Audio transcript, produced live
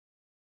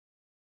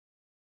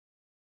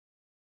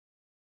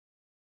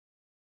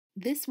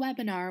This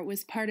webinar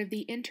was part of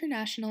the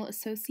International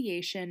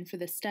Association for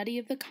the Study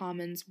of the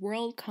Commons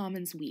World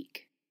Commons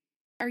Week.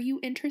 Are you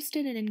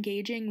interested in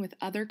engaging with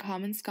other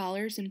Commons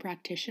scholars and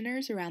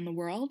practitioners around the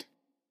world?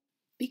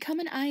 Become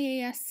an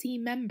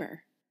IASC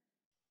member.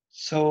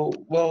 So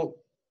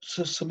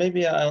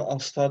maybe I'll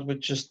start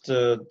with just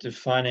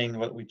defining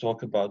what we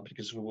talk about,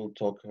 because we will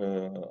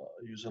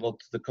use a lot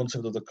the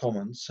concept of the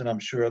commons, and I'm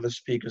sure other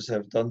speakers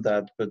have done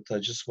that, but I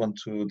just want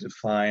to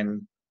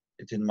define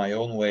it in my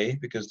own way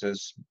because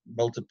there's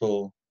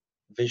multiple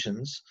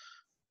visions.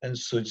 And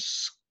so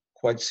it's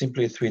quite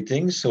simply three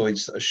things. So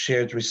it's a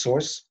shared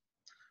resource.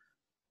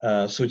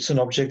 So it's an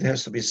object that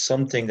has to be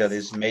something that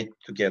is made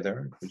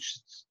together, which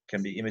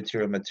can be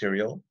immaterial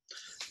material.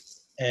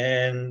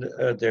 And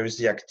there is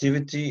the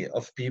activity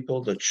of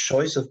people, the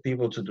choice of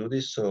people to do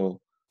this. So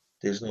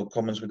there's no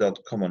commons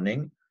without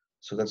commoning.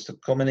 So that's the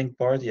commoning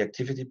part, the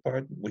activity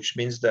part, which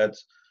means that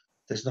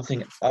there's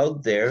nothing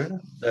out there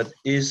that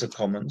is a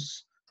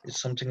commons. It's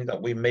something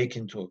that we make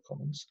into a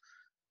commons.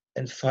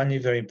 And finally,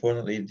 very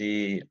importantly,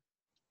 the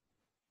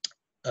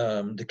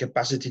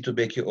capacity to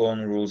make your own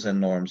rules and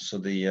norms. So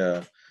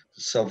the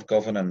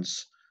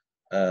self-governance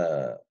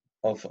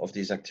of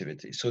these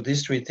activities. So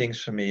these three things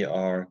for me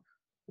are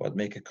what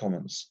make a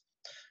commons.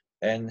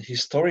 And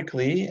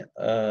historically,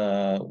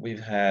 we've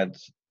had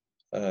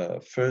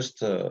first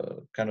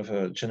kind of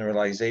a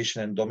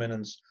generalization and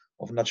dominance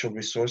of natural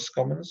resource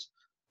commons,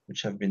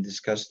 which have been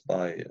discussed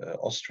by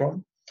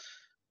Ostrom.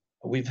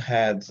 We've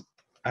had,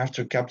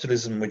 after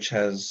capitalism, which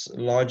has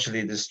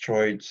largely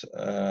destroyed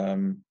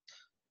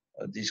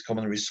these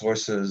common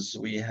resources,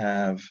 we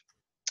have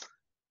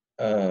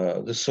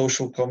the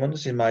social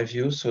commons, in my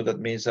view. So that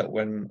means that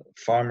when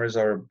farmers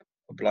are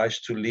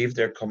obliged to leave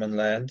their common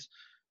land,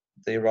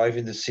 they arrive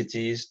in the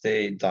cities,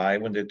 they die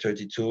when they're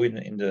 32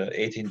 in the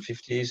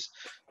 1850s.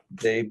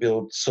 They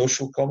build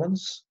social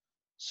commons.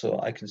 So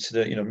I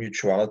consider,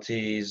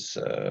 mutualities,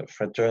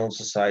 fraternal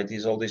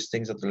societies, all these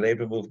things that the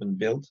labor movement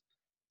built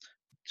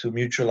to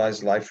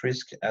mutualize life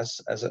risk as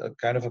a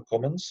kind of a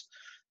commons.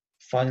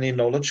 Finally,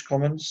 knowledge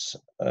commons,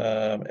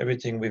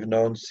 everything we've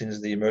known since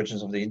the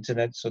emergence of the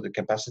internet. So the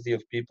capacity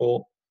of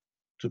people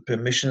to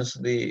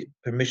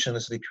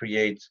permissionlessly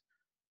create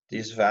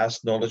these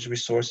vast knowledge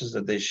resources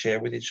that they share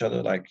with each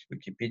other, like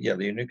Wikipedia,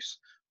 Linux,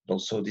 but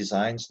also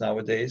designs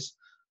nowadays,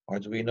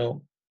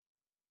 Arduino.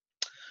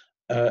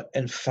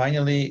 And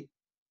finally,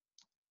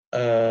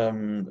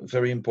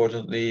 very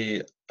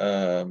importantly,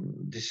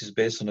 this is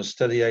based on a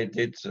study I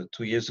did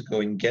 2 years ago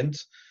in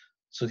Ghent.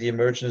 So the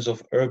emergence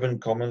of urban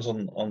commons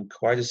on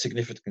quite a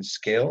significant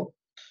scale.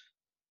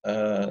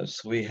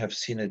 So we have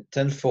seen a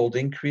tenfold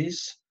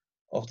increase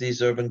of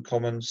these urban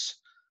commons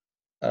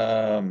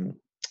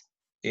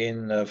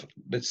in,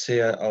 let's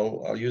say,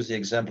 I'll use the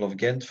example of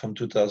Ghent from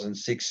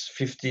 2006,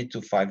 50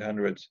 to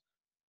 500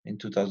 in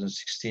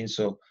 2016.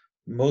 So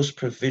most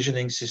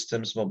provisioning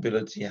systems,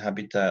 mobility,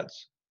 habitat,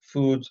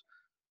 food,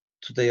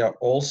 today are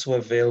also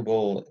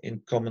available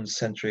in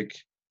common-centric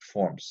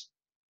forms.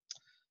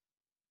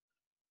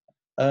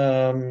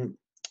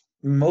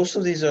 Most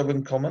of these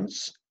urban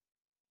commons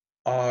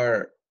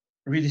are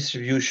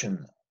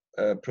redistribution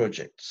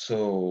projects.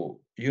 So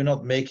you're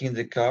not making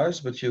the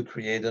cars, but you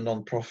create a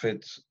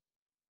non-profit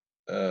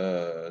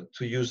to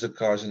use the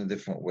cars in a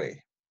different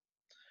way.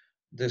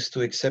 There's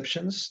two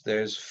exceptions.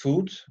 There's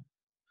food,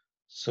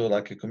 so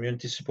like a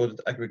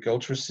community-supported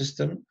agriculture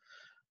system.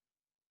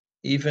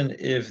 Even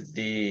if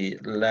the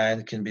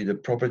land can be the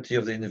property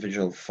of the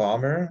individual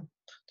farmer,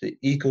 the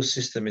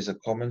ecosystem is a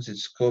commons.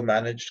 It's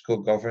co-managed,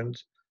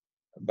 co-governed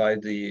by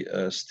the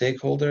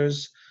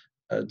stakeholders.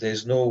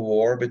 There's no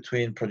war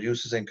between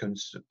producers and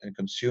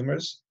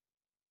consumers.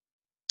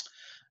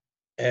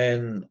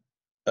 And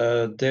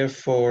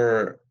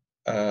therefore,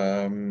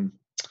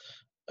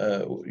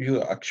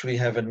 you actually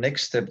have a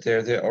next step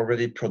there. They're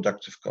already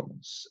productive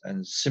commons.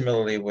 And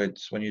similarly with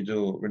when you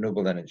do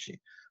renewable energy.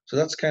 So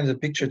that's kind of the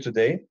picture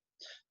today.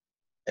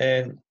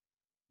 And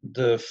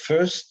the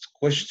first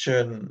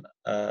question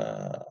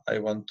I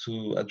want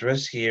to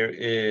address here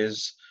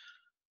is,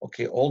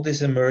 okay, all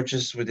this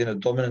emerges within a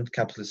dominant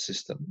capitalist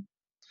system.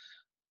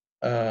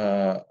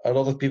 A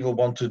lot of people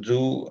want to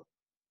do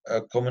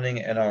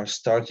commoning and are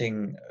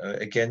starting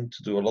again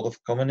to do a lot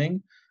of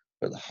commoning,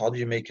 but how do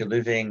you make a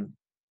living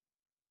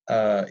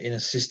in a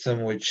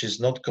system which is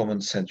not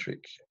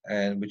common-centric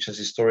and which has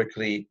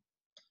historically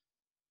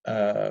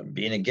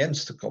been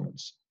against the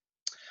commons?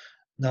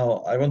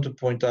 Now, I want to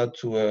point out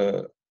to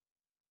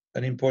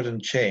an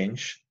important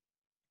change,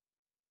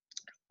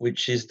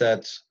 which is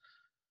that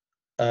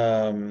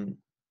I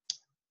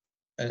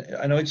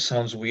know it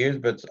sounds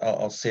weird, but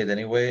I'll say it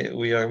anyway.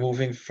 We are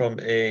moving from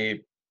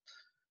a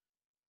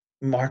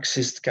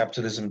Marxist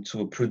capitalism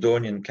to a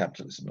Proudhonian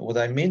capitalism. What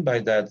I mean by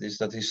that is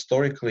that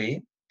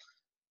historically,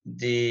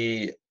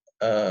 it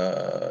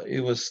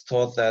was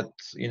thought that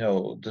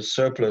the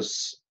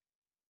surplus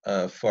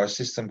for our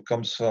system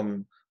comes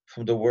from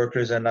the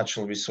workers and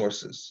natural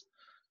resources.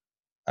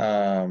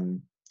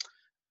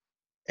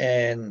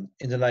 And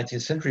in the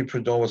 19th century,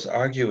 Proudhon was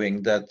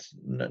arguing that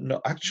no,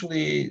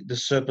 actually the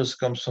surplus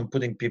comes from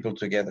putting people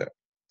together.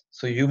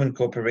 So human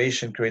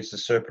cooperation creates the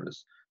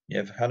surplus. You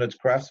have 100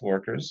 craft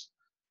workers.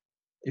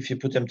 If you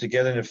put them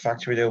together in a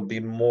factory, they will be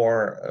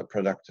more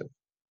productive.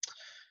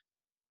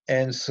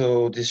 And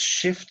so this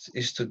shift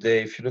is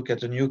today, if you look at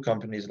the new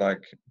companies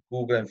like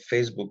Google and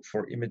Facebook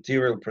for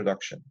immaterial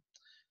production,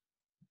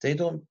 they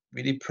don't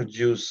really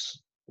produce,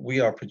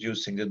 we are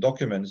producing the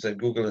documents that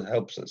Google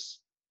helps us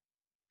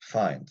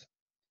find.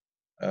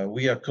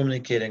 We are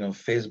communicating on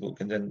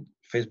Facebook, and then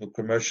Facebook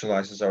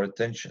commercializes our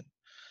attention.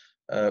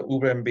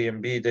 Uber and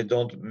Airbnb, they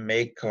don't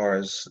make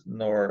cars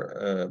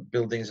nor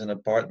buildings and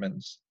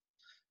apartments,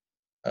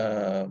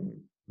 but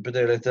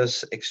they let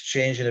us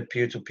exchange in a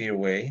peer-to-peer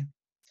way,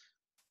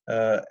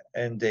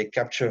 and they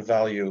capture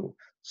value.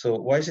 So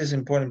why is this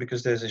important?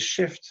 Because there's a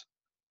shift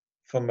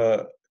from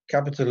a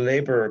capital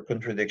labor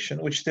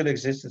contradiction, which still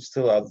exists, it's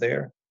still out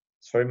there,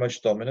 it's very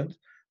much dominant,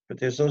 but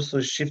there's also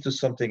a shift to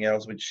something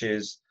else, which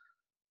is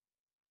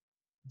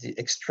the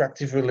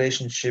extractive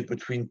relationship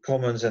between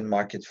commons and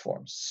market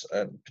forms,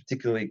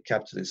 particularly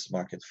capitalist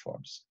market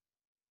forms.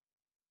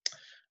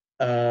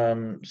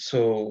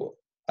 So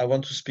I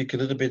want to speak a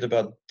little bit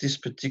about this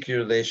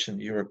particular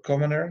relation. You're a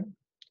commoner,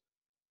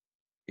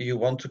 you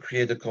want to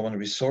create a common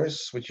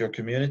resource with your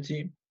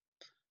community.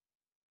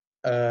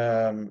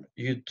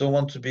 You don't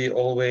want to be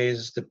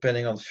always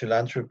depending on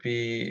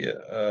philanthropy.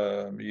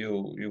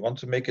 You want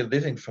to make a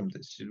living from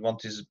this. You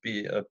want this to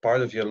be a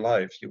part of your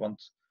life.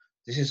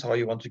 This is how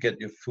you want to get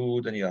your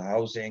food and your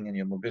housing and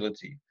your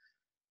mobility.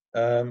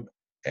 And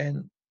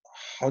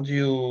how do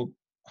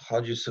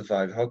you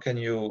survive? How can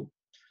you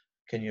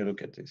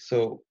look at this?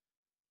 So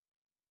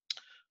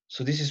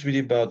this is really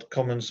about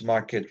commons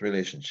market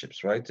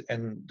relationships, right?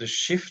 And the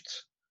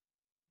shift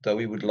that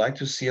we would like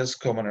to see as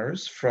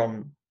commoners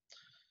from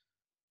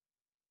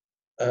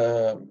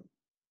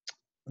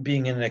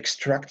being in an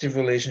extractive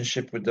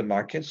relationship with the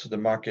market, so the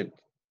market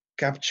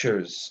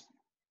captures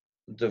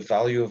the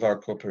value of our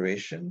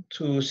cooperation,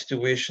 to a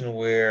situation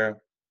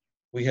where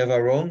we have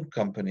our own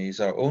companies,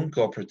 our own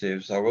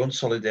cooperatives, our own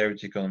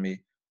solidarity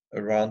economy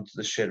around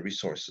the shared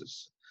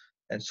resources.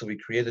 And so we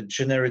create a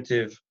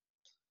generative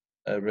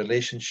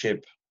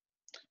relationship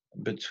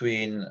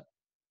between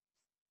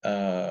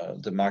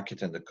the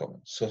market and the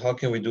commons. So how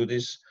can we do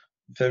this?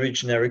 Very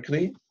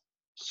generically,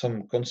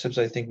 some concepts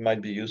I think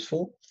might be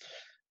useful.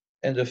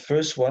 And the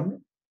first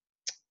one,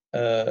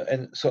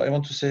 and so I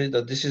want to say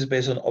that this is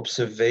based on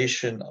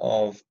observation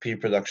of peer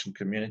production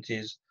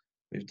communities.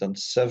 We've done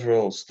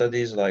several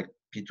studies like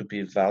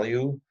P2P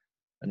value,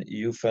 an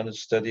EU-funded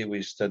study.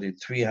 We studied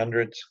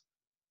 300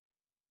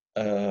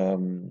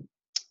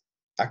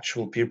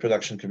 actual peer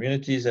production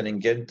communities, and in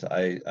Ghent,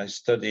 I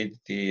studied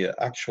the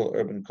actual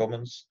urban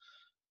commons,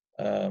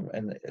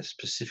 and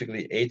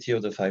specifically 80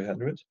 of the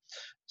 500.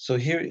 So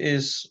here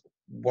is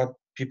what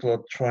people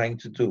are trying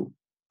to do.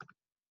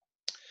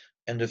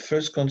 And the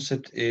first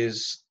concept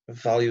is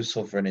value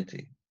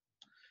sovereignty.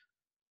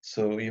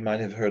 So you might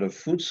have heard of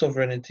food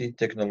sovereignty,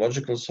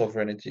 technological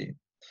sovereignty.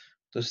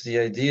 There's the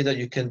idea that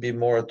you can be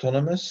more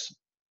autonomous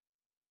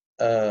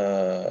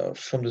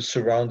from the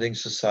surrounding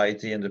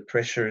society and the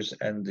pressures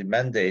and the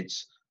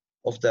mandates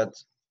of that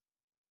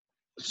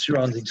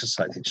surrounding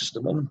society. Just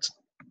a moment.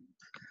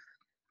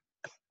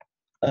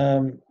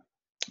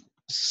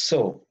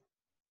 So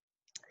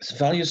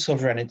value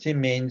sovereignty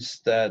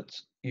means that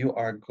you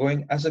are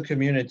going, as a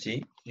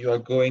community, you are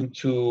going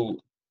to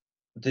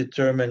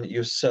determine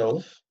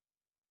yourself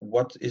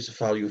what is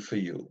value for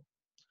you.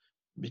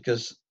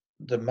 Because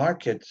the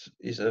market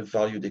is a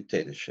value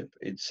dictatorship.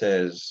 It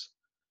says,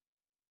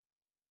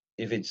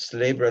 if it's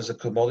labor as a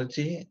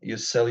commodity, you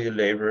sell your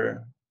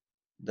labor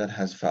that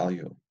has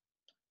value.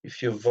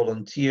 If you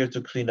volunteer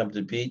to clean up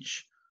the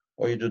beach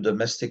or you do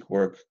domestic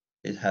work,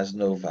 it has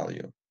no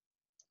value.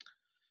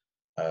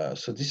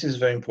 So this is a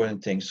very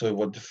important thing. So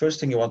what the first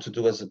thing you want to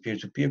do as a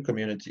peer-to-peer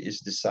community is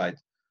decide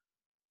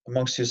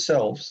amongst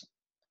yourselves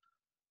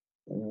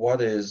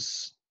what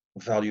is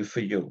value for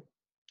you.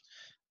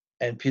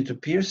 And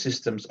peer-to-peer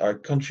systems are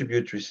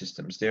contributory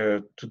systems.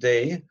 They're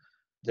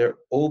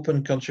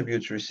open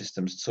contributory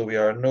systems. So we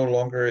are no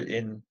longer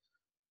in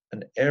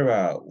an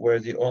era where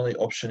the only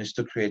option is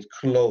to create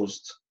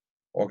closed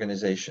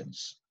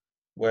organizations,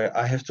 where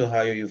I have to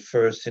hire you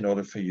first in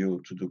order for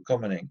you to do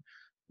commoning.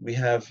 We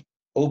have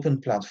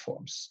open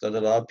platforms that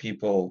allow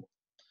people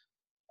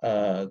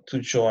to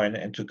join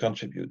and to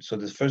contribute. So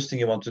the first thing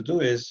you want to do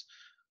is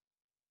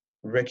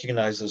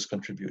recognize those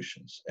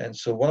contributions. And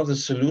so one of the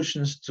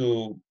solutions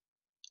to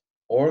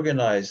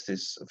organize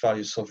this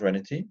value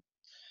sovereignty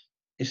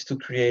is to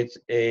create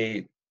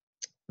a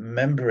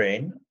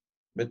membrane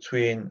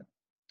between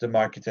the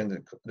market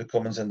and the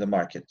commons and the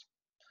market.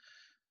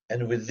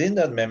 And within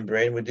that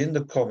membrane, within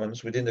the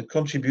commons, within the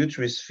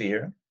contributory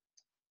sphere,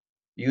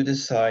 you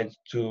decide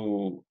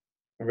to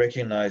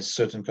recognize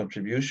certain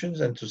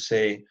contributions and to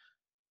say,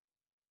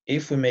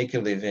 if we make a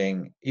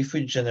living, if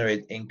we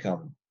generate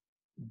income,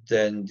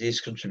 then this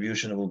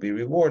contribution will be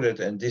rewarded,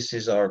 and this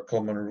is our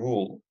common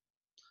rule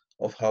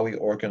of how we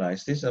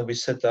organize this, and we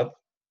set up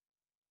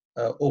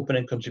open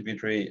and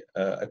contributory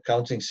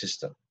accounting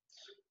system.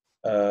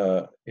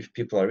 If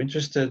people are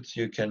interested,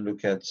 you can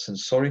look at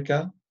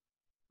Sensorica,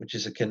 which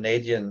is a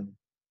Canadian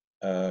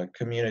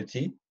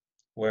community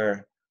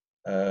where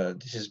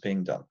this is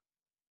being done.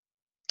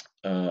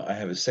 I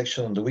have a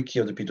section on the wiki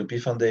of the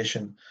P2P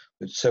Foundation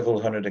with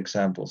several hundred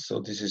examples. So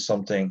this is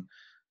something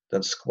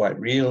that's quite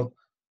real.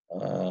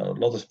 A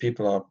lot of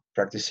people are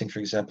practicing, for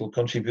example,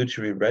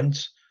 contributory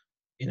rent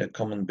in a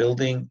common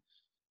building,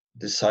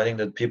 deciding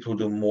that people who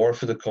do more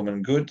for the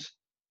common good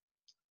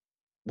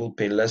will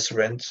pay less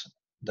rent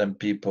than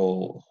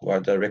people who are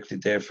directly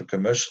there for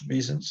commercial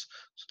reasons.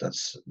 So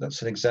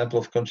that's an example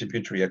of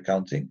contributory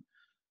accounting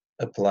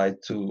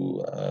applied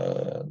to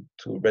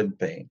rent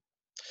paying.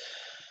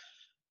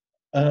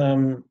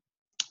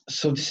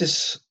 So this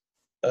is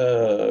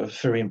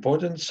very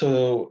important.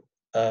 So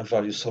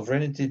value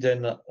sovereignty.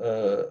 Then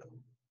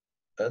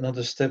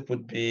another step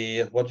would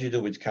be, what do you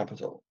do with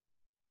capital?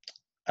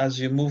 As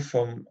you move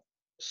from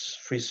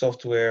free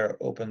software,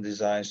 open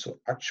design, so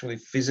actually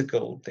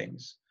physical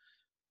things,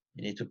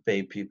 you need to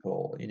pay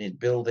people, you need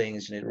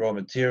buildings, you need raw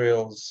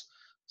materials.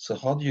 So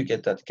how do you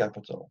get that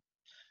capital?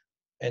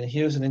 And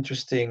here's an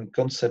interesting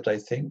concept, I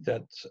think,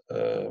 that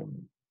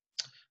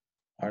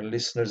our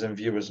listeners and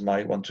viewers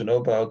might want to know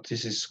about.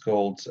 This is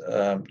called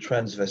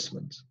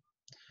transvestment.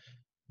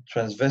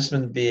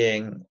 Transvestment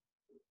being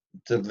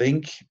the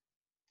link,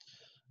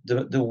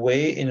 the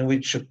way in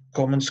which a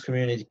commons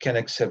community can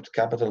accept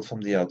capital from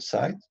the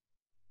outside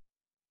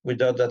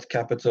without that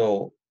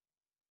capital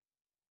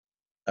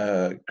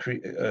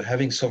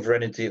having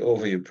sovereignty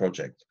over your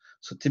project.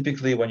 So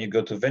typically when you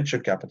go to venture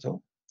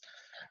capital,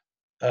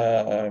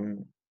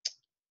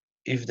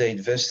 if they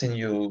invest in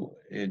you,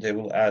 they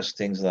will ask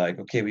things like,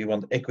 okay, we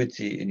want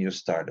equity in your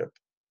startup.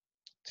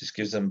 This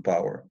gives them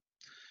power.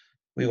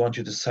 We want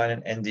you to sign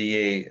an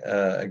NDA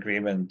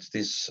agreement.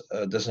 This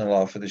doesn't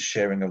allow for the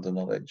sharing of the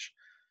knowledge.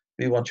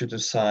 We want you to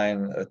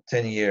sign a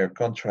 10-year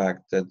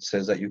contract that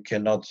says that you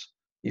cannot,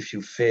 if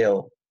you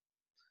fail,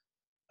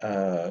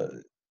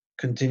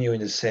 continue in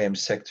the same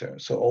sector.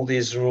 So all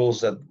these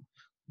rules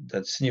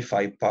that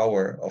signify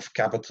power of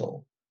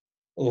capital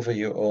over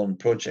your own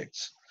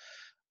projects.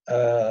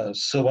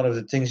 So one of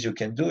the things you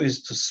can do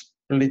is to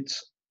split,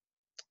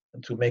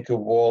 to make a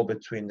wall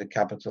between the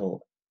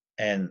capital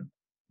and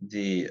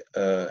the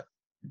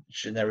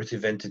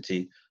generative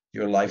entity,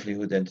 your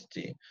livelihood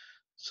entity.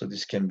 So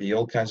this can be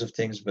all kinds of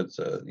things, but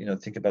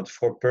think about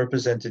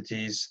for-purpose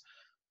entities,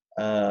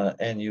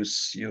 and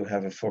you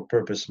have a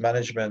for-purpose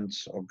management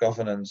or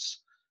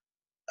governance.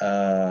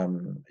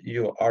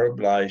 You are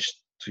obliged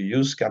to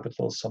use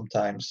capital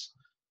sometimes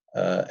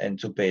and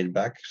to pay it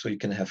back. So you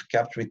can have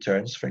capped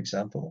returns, for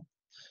example.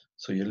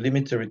 So you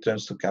limit the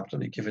returns to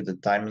capital, you give it a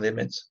time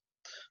limit.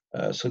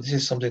 So this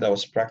is something that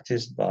was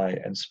practiced by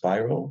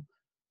Enspiral,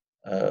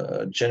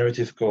 a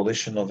generative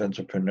coalition of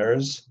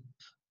entrepreneurs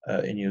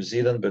in New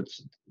Zealand, but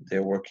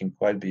they're working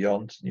quite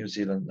beyond New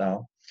Zealand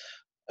now,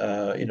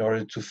 in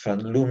order to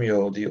fund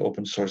Lumio, the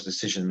open source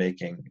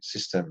decision-making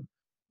system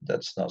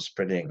that's now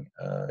spreading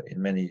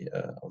in many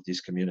of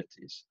these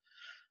communities.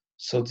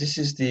 So this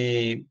is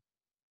the,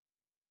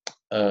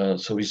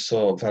 so we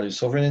saw value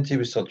sovereignty,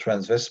 we saw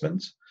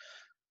transvestment.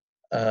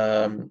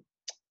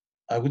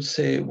 I would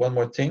say one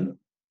more thing,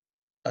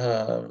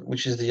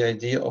 which is the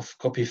idea of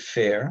copy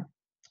fair,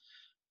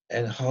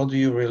 and how do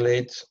you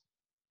relate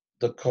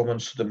the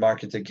commons to the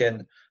market?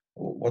 Again,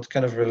 what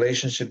kind of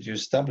relationship do you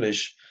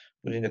establish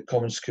within the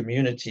commons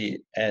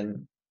community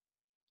and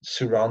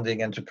surrounding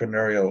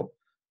entrepreneurial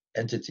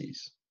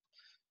entities?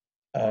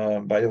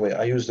 By the way,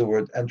 I use the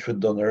word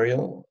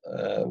entrepreneurial,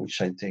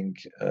 which I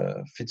think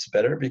fits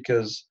better,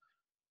 because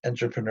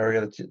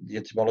entrepreneurial, the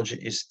etymology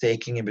is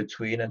taking in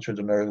between.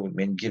 Entrepreneurial would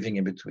mean giving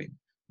in between.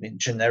 I mean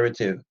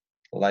generative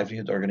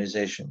livelihood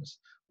organizations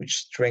which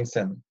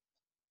strengthen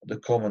the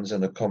commons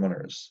and the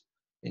commoners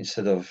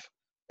instead of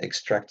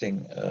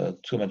extracting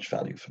too much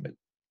value from it.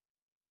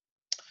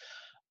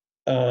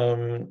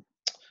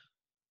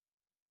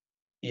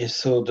 Yes,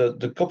 so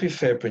the copy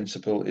fair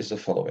principle is the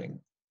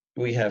following.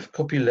 We have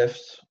copy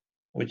left,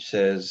 which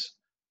says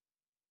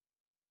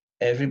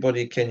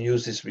everybody can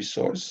use this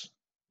resource,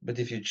 but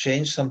if you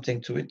change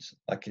something to it,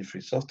 like in free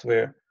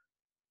software,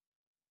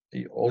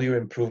 all your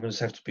improvements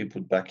have to be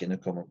put back in a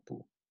common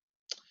pool.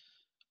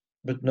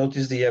 But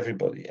notice the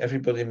everybody.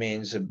 Everybody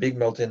means a big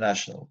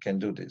multinational can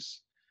do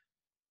this.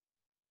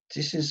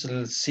 This is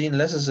seen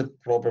less as a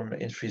problem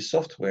in free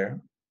software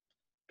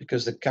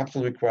because the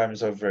capital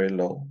requirements are very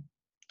low.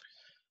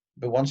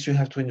 But once you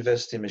have to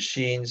invest in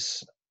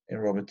machines, in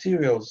raw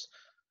materials,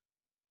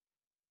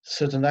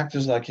 certain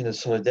actors like in the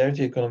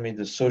solidarity economy,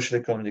 the social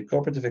economy, the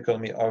cooperative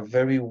economy are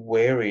very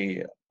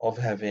wary of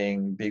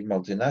having big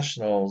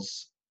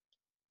multinationals,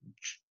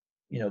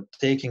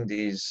 taking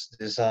these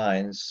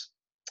designs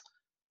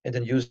and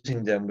then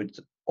using them with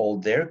all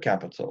their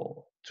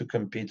capital to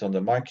compete on the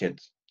market.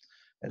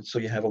 And so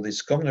you have all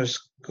these commoners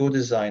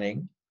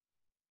co-designing,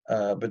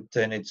 but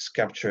then it's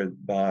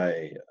captured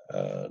by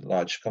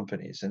large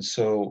companies. And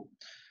so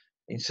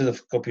instead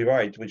of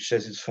copyright, which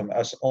says it's from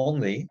us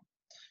only,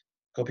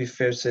 copy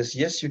fair says,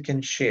 yes, you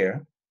can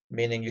share,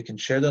 meaning you can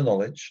share the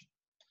knowledge,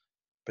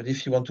 but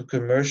if you want to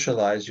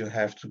commercialize, you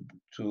have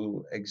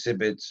to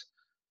exhibit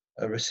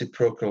a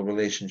reciprocal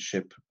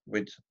relationship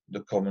with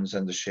the commons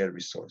and the shared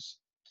resource.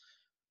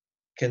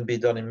 Can be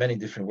done in many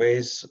different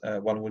ways.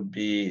 One would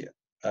be,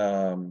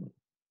 for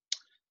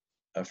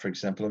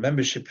example, a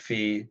membership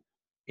fee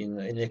in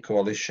a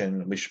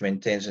coalition which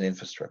maintains an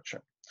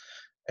infrastructure.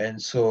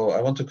 And so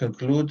I want to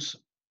conclude,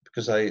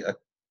 because I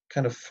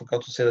kind of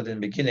forgot to say that in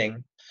the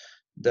beginning,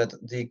 that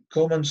the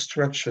common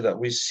structure that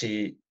we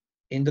see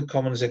in the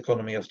commons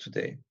economy of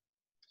today,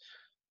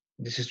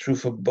 this is true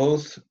for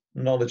both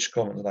knowledge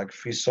commons, like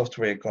free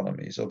software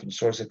economies, open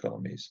source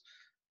economies,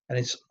 and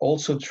it's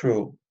also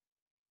true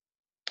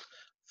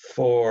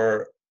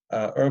for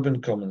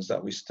urban commons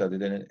that we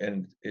studied,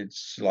 and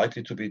it's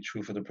likely to be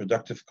true for the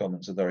productive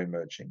commons that are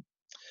emerging,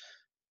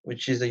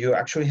 which is that you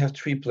actually have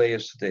three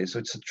players today. So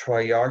it's a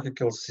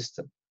triarchal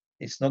system.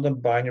 It's not a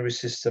binary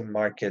system,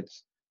 market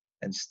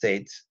and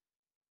state.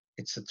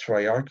 It's a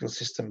triarchal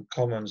system,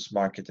 commons,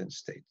 market, and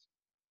state.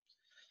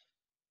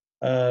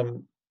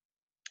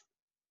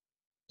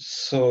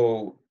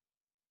 So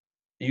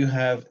you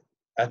have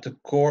at the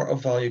core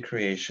of value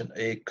creation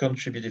a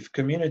contributive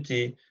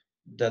community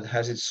that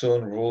has its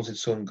own rules,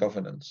 its own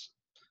governance.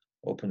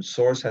 Open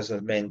source has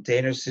a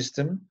maintainer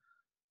system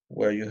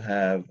where you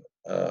have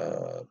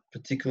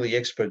particularly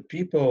expert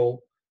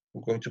people who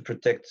are going to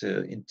protect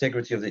the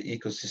integrity of the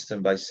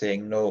ecosystem by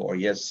saying no or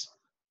yes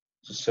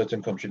to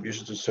certain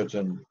contributions to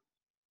certain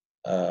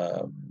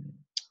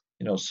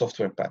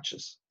software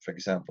patches, for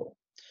example.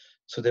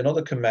 So they're not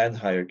a command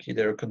hierarchy,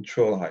 they're a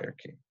control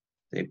hierarchy.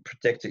 They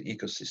protect the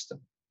ecosystem.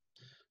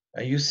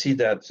 And you see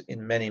that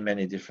in many,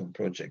 many different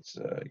projects.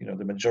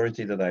 The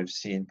majority that I've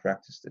seen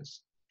practice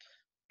this,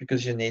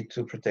 because you need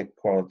to protect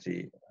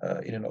quality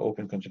in an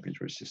open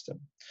contributory system.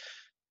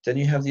 Then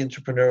you have the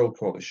entrepreneurial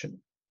coalition.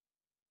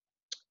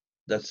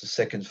 That's the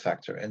second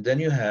factor. And then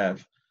you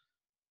have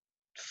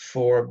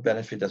 4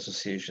 benefit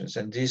associations.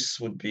 And this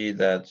would be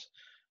that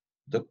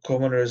the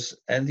commoners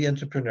and the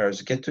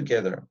entrepreneurs get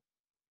together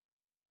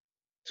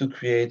to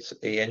create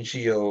a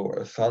NGO,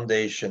 a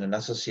foundation, an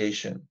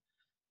association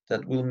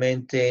that will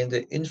maintain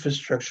the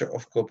infrastructure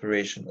of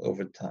cooperation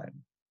over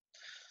time.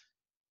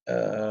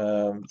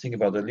 Think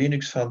about the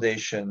Linux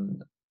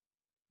Foundation,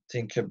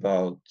 think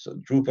about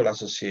Drupal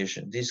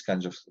Association, these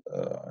kinds of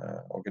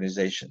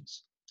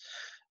organizations.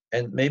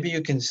 And maybe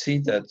you can see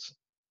that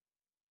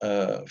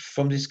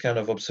from this kind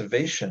of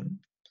observation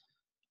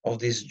of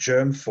these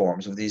germ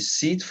forms, of these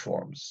seed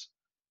forms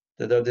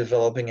that are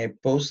developing a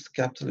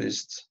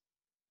post-capitalist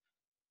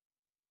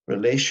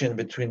relation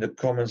between the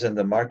commons and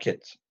the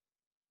market,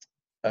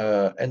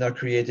 and are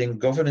creating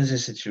governance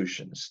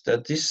institutions,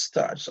 that this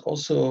starts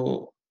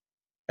also,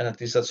 and at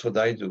least that's what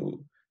I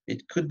do,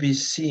 it could be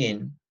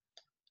seen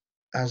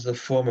as the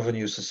form of a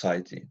new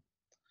society.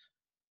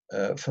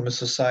 From a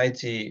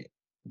society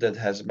that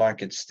has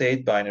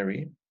market-state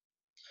binary,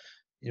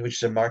 in which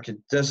the market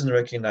doesn't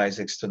recognize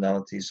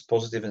externalities,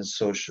 positive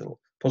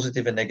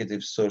and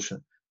negative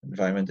social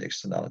environment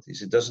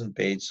externalities. It doesn't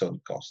pay its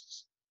own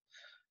costs.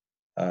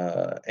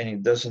 And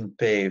it doesn't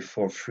pay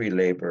for free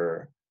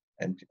labor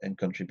and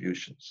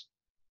contributions.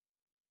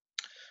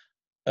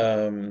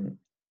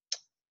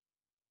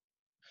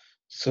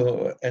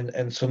 So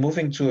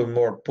moving to a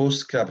more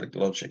post-capitalist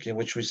logic, in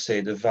which we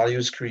say the value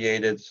is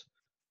created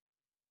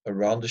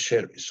around the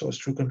shared resource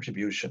through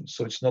contribution.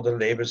 So it's not a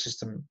labor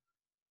system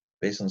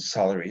based on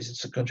salaries,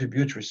 it's a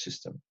contributory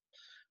system.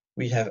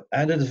 We have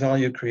added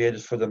value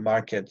created for the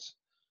market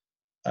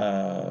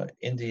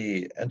in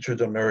the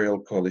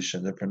entrepreneurial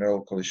coalition, the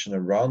entrepreneurial coalition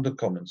around the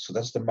commons. So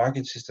that's the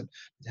market system.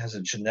 It has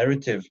a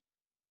generative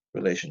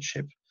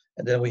relationship.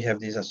 And then we have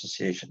these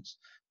associations.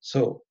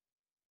 So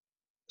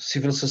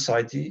civil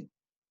society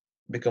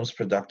becomes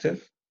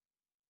productive.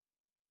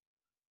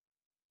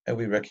 And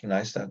we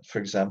recognize that, for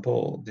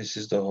example, this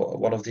is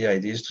one of the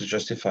ideas to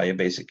justify a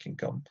basic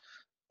income.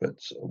 But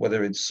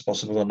whether it's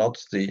possible or not,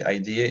 the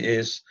idea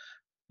is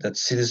that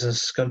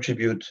citizens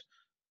contribute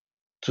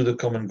to the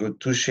common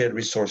good, to shared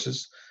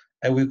resources,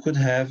 and we could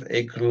have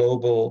a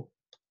global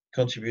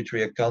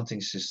contributory accounting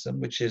system,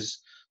 which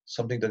is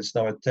something that is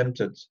now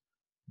attempted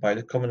by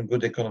the common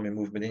good economy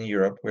movement in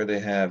Europe, where they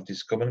have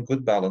this common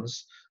good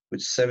balance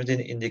with 17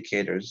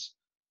 indicators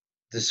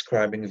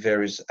describing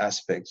various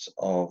aspects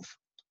of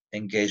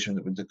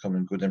engagement with the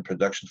common good and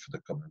production for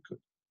the common good.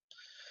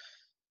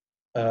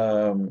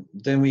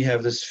 Then we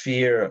have the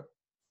sphere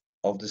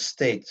of the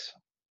state,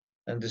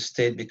 and the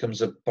state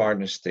becomes a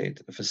partner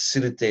state, a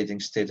facilitating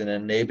state, an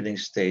enabling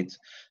state,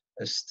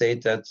 a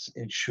state that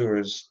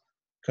ensures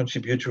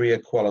contributory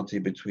equality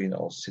between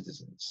all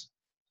citizens.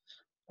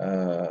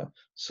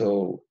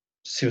 So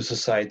civil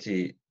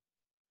society,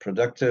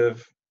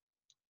 productive,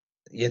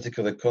 the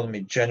ethical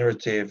economy,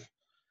 generative,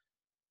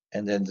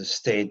 and then the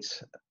state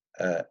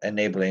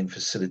enabling,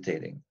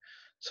 facilitating.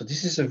 So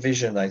this is a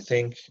vision, I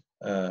think,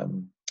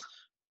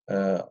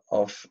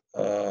 of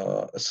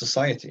a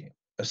society,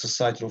 a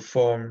societal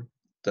form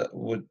that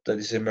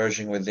is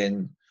emerging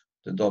within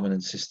the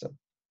dominant system.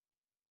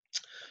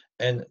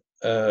 And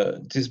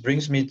this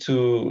brings me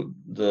to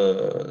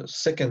the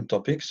second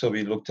topic. So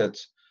we looked at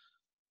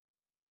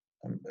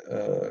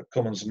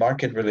commons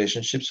market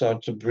relationships. So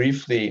to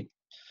briefly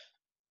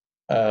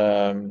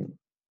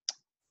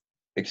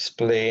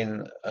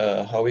explain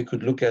how we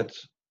could look at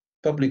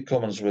public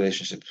commons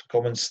relationships,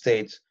 common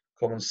state,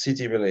 common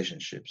city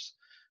relationships.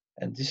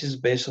 And this is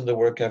based on the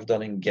work I've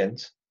done in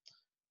Ghent.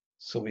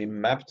 So we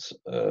mapped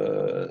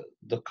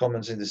the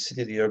commons in the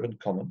city, the urban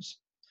commons.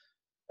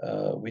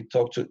 We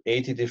talked to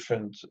 80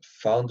 different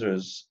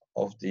founders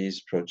of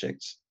these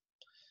projects.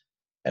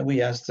 And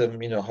we asked them,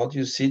 how do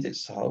you see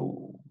this?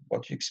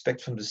 What do you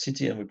expect from the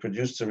city? And we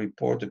produced a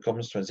report, the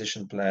Commons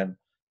Transition Plan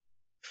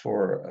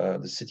for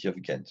the city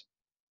of Ghent.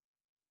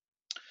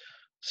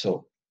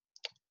 So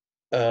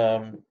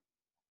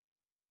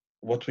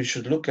what we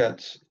should look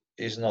at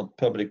is not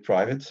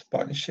public-private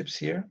partnerships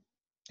here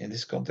in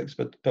this context,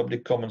 but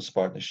public commons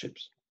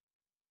partnerships,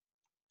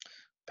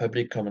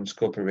 public commons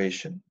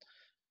cooperation.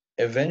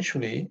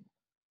 Eventually,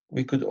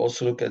 we could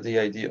also look at the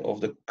idea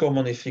of the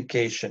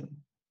commonification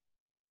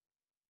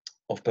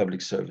of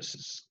public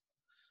services.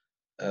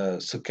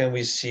 So can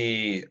we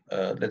see,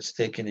 let's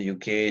take in the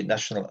UK,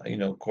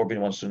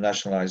 Corbyn wants to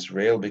nationalize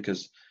rail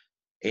because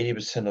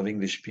 80% of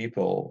English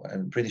people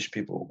and British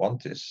people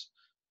want this.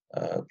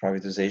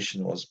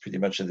 Privatization was pretty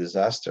much a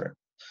disaster.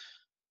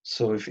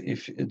 So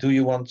if do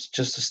you want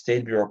just a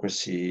state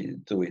bureaucracy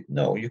do it?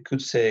 No, you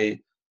could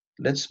say,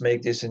 let's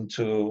make this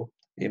into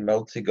a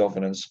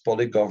multi-governance,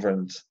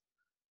 poly-governed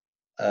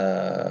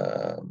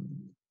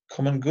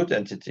common good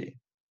entity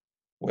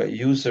where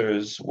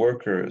users,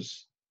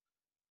 workers,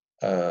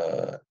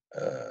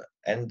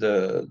 and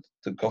the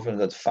government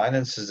that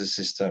finances the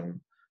system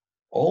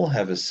all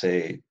have a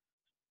say.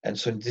 And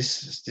so in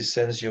this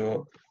sense,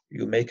 you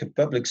make a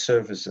public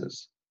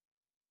services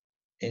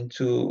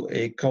into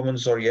a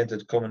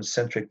commons-oriented,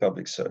 common-centric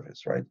public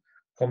service, right?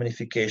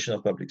 Commonification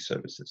of public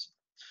services.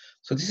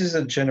 So this is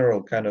a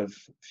general kind of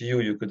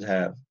view you could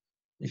have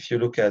if you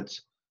look at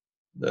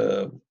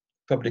the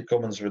public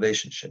commons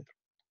relationship.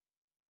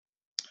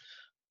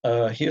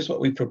 Here's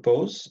what we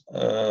propose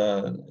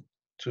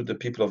to the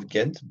people of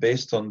Ghent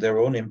based on their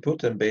own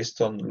input and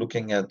based on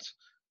looking at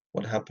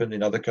what happened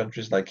in other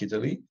countries like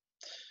Italy.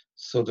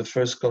 So the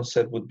first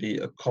concept would be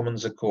a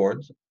commons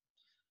accord.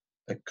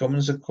 A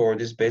commons accord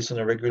is based on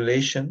a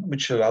regulation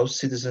which allows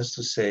citizens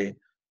to say,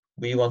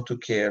 we want to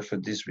care for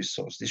this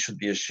resource. This should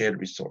be a shared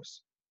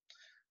resource.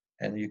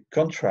 And you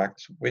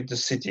contract with the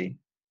city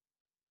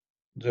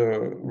the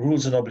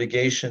rules and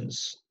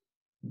obligations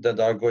that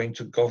are going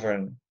to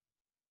govern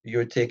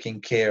your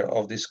taking care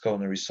of this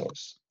common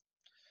resource.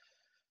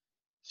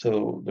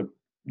 So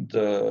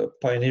the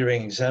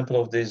pioneering example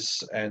of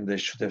this, and they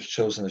should have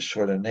chosen a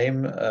shorter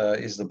name,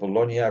 is the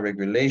Bologna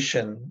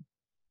regulation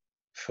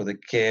for the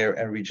care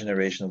and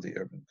regeneration of the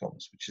urban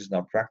commons, which is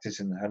now practiced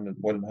in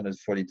more than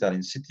 140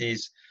 Italian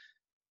cities,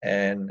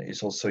 and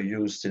is also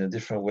used in a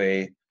different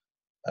way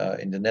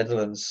in the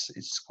Netherlands.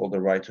 It's called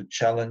the right to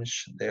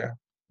challenge there.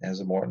 It has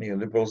a more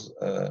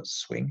neoliberal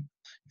swing,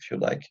 if you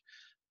like.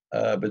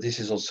 But this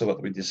is also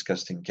what we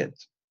discussed in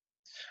Ghent.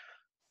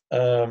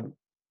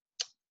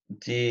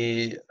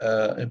 The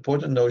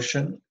important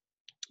notion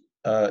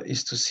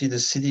is to see the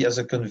city as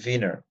a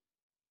convener.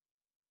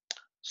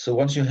 So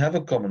once you have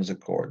a commons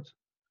accord,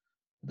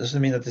 it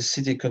doesn't mean that the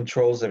city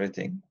controls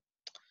everything.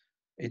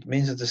 It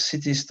means that the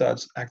city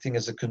starts acting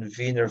as a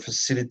convener,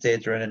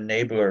 facilitator, and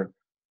enabler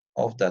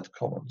of that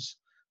commons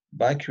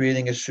by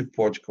creating a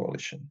support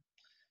coalition.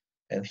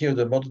 And here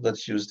the model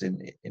that's used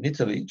in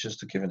Italy, just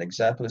to give an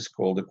example, is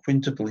called the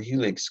quintuple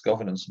helix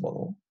governance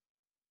model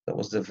that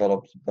was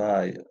developed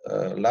by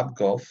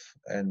Labgov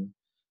and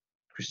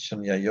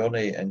Christian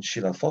Iaione and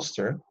Sheila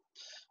Foster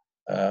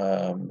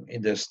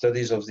in their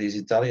studies of these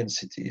Italian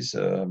cities,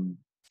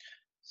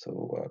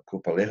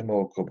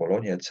 Co-Palermo,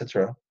 Co-Bologna,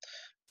 etc.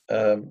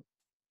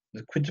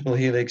 The quintuple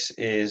helix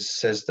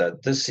says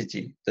that the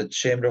city, the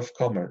Chamber of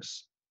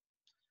Commerce,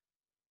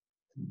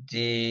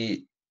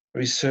 the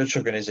research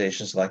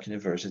organizations like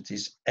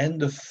universities, and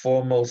the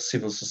formal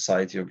civil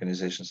society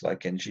organizations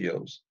like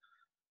NGOs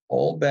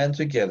all band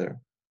together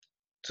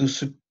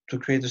to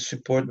create a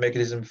support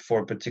mechanism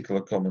for a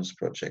particular commons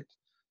project.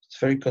 It's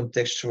very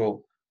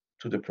contextual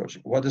to the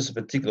project. What does a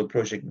particular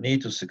project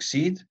need to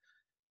succeed?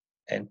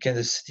 And can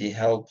the city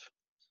help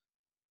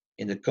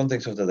in the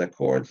context of that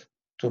accord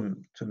to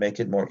make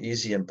it more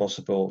easy and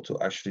possible to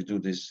actually do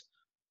this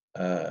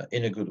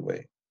in a good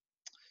way?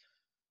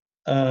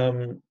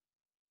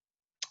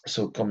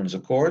 So commons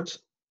accord,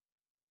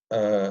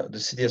 the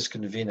city as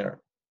convener.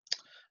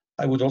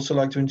 I would also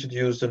like to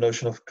introduce the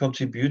notion of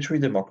contributory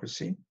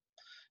democracy,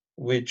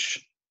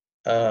 which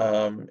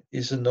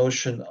is a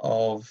notion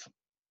of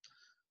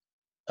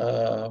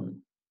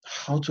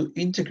how to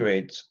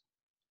integrate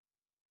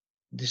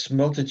this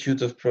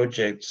multitude of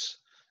projects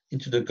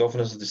into the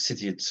governance of the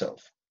city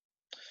itself.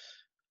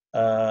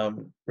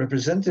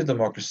 Representative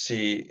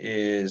democracy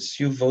is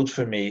you vote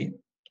for me,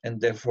 and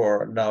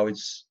therefore now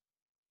it's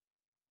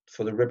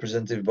for the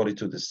representative body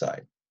to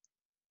decide.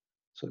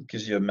 So it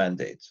gives you a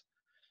mandate.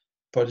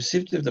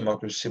 Participative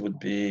democracy would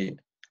be,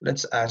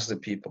 let's ask the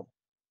people.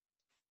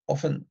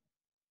 Often,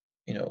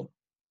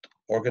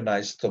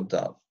 organized top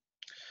down.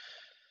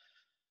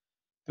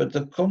 But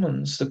the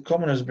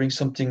commoners bring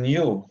something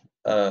new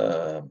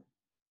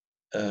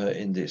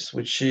in this,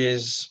 which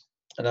is,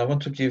 and I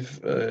want to give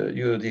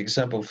you the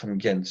example from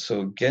Ghent.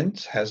 So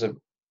Ghent has a,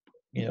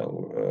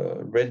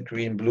 red,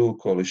 green, blue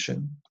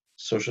coalition: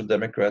 Social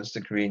Democrats,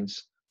 the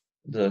Greens,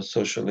 the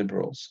Social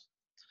Liberals,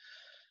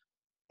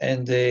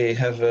 and they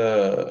have,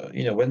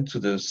 went to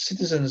the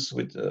citizens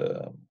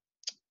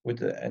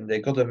and they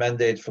got a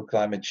mandate for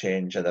climate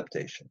change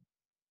adaptation.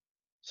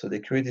 So they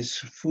create this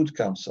food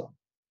council.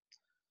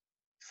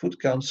 Food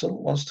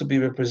Council wants to be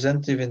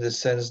representative in the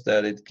sense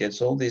that it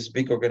gets all these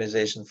big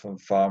organizations from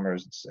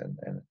farmers,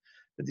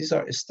 but these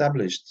are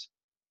established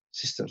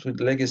systems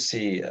with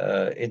legacy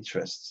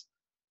interests.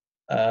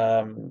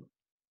 And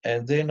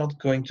they're not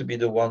going to be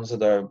the ones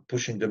that are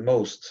pushing the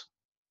most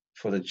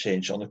for the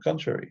change. On the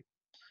contrary.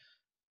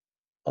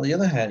 On the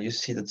other hand, you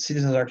see that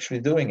citizens are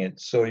actually doing it.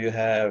 So you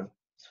have,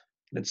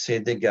 let's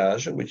say,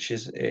 Dégage, which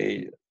is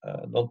a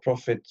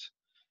non-profit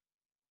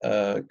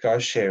car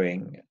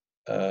sharing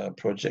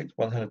project,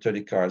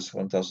 130 cars,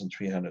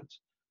 1,300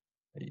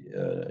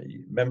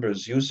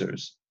 members,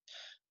 users.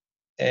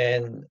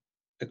 And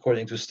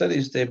according to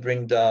studies, they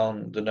bring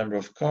down the number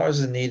of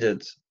cars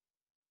needed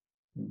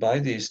by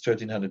these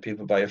 1,300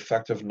 people by a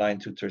factor of 9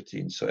 to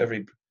 13. So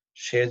every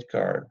shared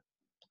car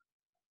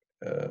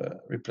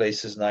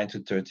replaces 9 to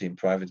 13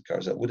 private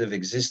cars that would have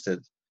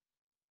existed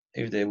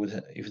if they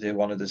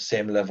wanted the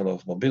same level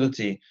of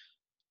mobility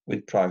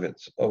with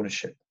private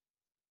ownership.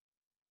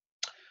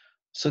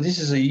 So this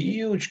is a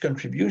huge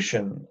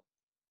contribution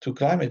to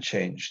climate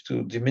change,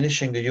 to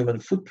diminishing the human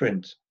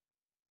footprint,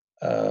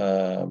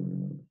 the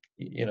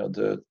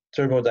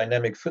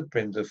thermodynamic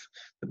footprint of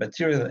the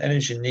material and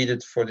energy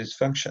needed for this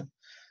function.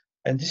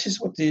 And this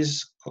is what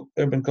these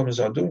urban communes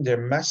are doing.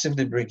 They're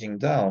massively bringing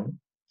down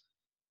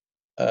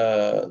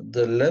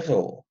the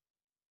level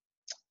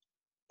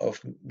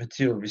of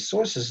material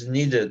resources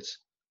needed,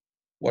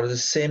 while at the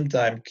same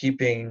time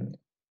keeping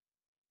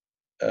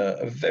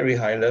a very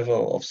high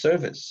level of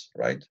service,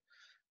 right?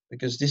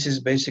 Because this is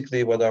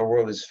basically what our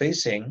world is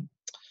facing.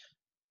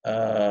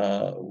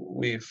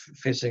 We're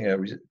facing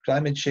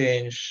climate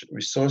change,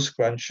 resource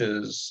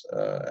crunches,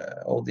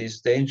 all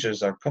these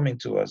dangers are coming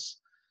to us.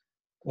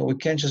 Well, we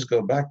can't just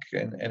go back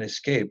and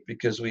escape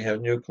because we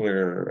have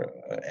nuclear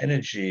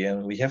energy,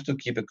 and we have to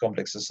keep a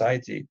complex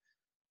society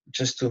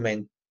just to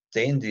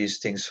maintain these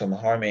things from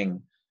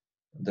harming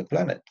the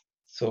planet.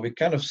 So we're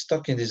kind of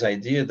stuck in this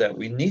idea that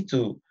we need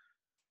to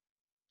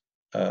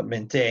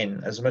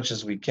maintain as much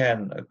as we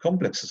can a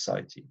complex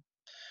society.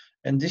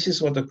 And this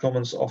is what the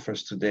Commons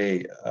offers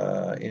today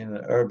in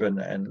an urban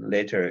and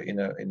later in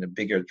a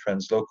bigger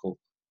translocal,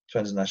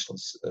 transnational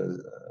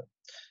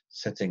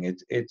setting.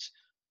 It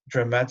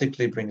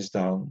dramatically brings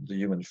down the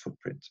human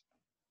footprint.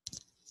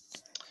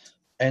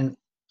 And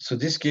so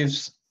this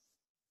gives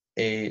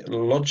a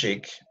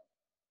logic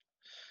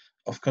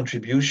of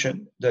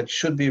contribution that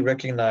should be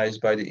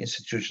recognized by the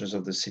institutions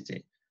of the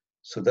city.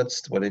 So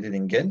that's what they did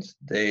in Ghent.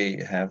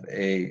 They have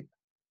a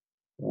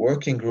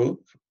working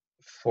group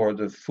for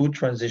the food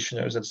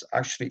transitioners that's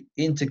actually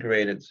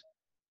integrated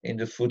in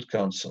the Food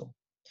Council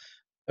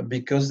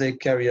because they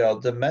carry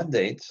out the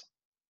mandate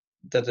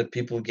that the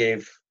people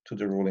gave to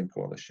the ruling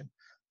coalition.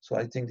 So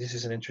I think this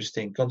is an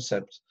interesting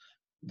concept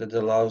that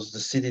allows the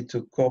city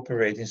to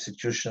cooperate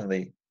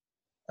institutionally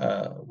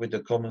with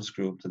the Commons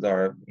group that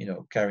are,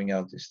 carrying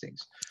out these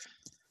things.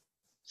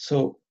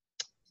 So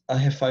I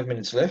have 5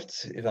 minutes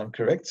left, if I'm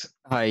correct.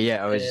 Hi,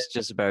 yeah, I was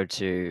just about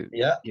to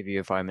give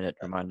you a 5-minute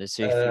reminder.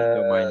 So if you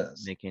don't mind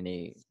making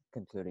any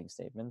concluding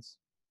statements.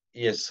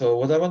 Yes, so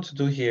what I want to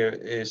do here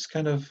is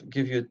kind of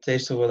give you a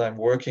taste of what I'm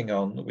working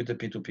on with the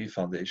P2P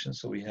Foundation.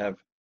 So we have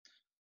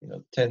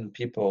 10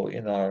 people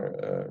in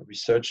our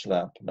research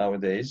lab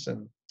nowadays.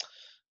 And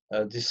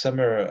this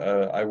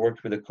summer, I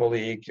worked with a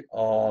colleague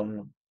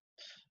on,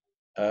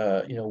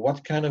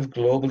 what kind of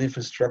global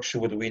infrastructure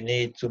would we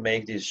need to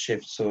make this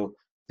shift? So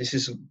this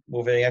is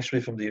moving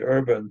actually from the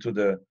urban to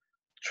the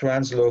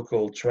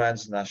translocal,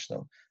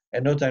 transnational.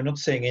 And note, I'm not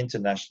saying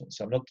international.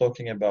 So I'm not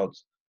talking about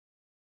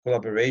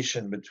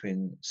collaboration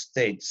between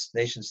states,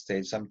 nation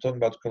states. I'm talking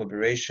about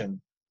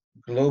collaboration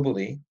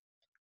globally,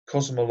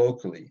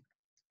 cosmolocally,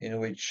 in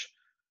which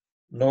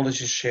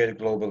knowledge is shared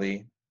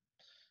globally,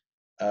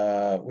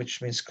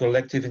 which means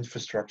collective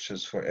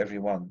infrastructures for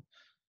everyone.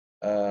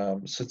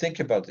 So think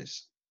about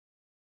this.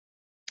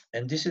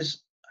 And this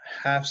is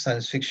half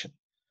science fiction.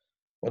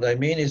 What I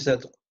mean is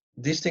that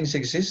these things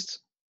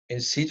exist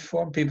in seed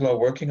form. People are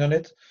working on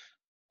it.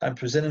 I'm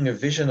presenting a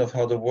vision of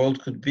how the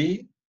world could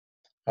be,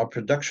 how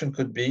production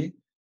could be,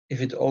 if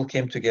it all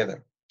came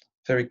together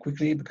very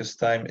quickly, because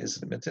time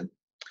is limited.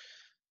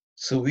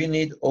 So we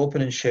need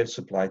open and shared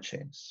supply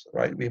chains,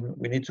 right?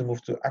 We need to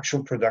move to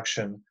actual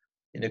production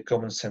in a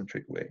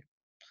common-centric way.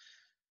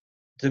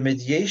 The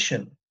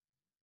mediation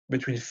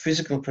between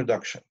physical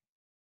production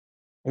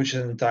which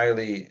is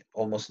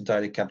almost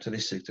entirely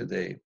capitalistic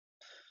today.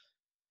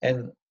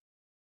 And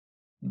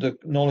the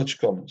knowledge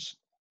commons,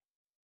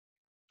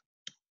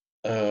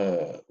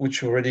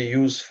 which we already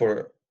use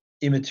for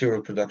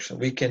immaterial production.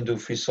 We can do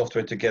free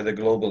software together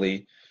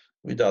globally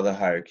without a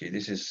hierarchy.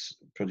 This is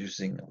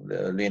producing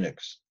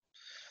Linux.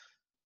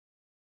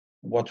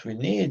 What we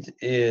need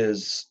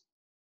is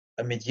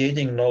a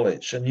mediating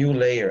knowledge, a new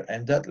layer,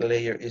 and that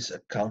layer is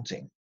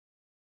accounting,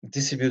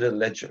 distributed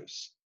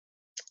ledgers.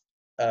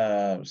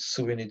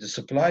 So we need the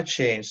supply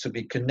chains to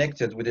be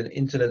connected with an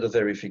internet of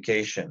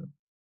verification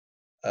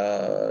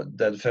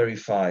that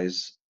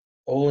verifies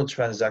all the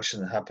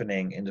transactions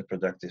happening in the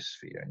productive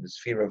sphere, in the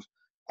sphere of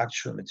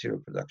actual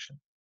material production.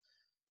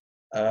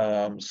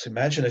 So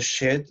imagine a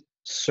shared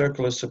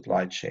circular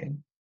supply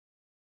chain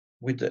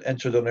with the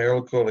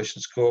entrepreneurial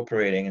coalitions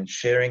cooperating and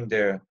sharing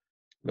their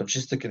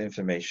logistical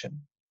information,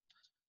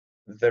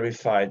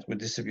 verified with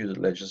distributed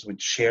ledgers,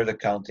 with shared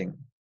accounting.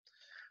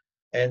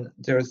 And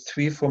there are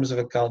 3 forms of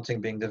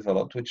accounting being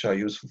developed, which are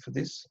useful for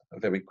this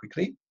very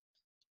quickly.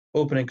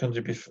 Open and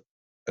contribution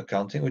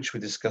accounting, which we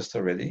discussed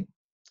already.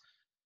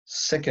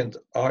 Second,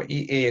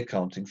 REA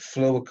accounting,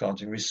 flow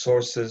accounting,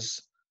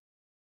 resources,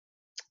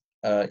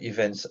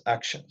 events,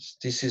 actions.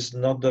 This is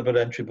not double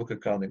entry book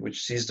accounting,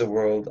 which sees the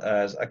world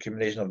as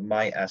accumulation of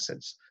my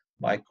assets,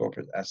 my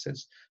corporate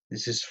assets.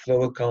 This is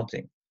flow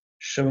accounting,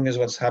 showing us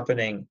what's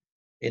happening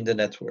in the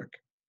network.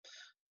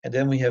 And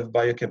then we have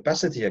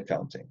biocapacity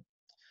accounting,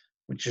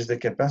 which is the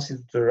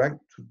capacity to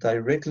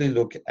directly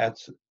look at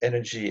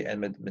energy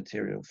and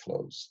material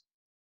flows.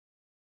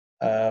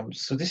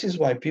 So this is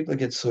why people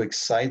get so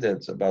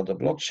excited about the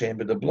blockchain,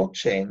 but the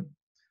blockchain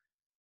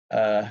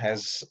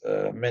has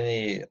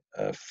many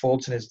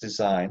faults in its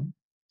design.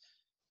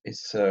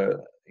 It's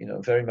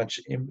very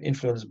much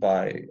influenced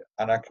by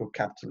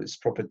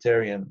anarcho-capitalist,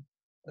 proprietarian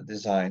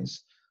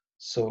designs.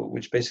 So,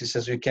 which basically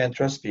says we can't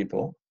trust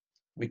people,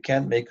 we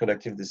can't make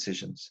collective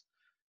decisions.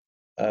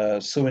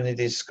 So many of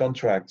these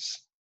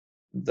contracts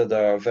that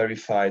are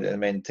verified and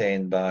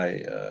maintained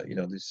by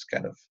this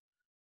kind of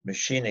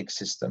machinic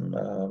system,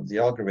 the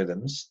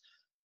algorithms.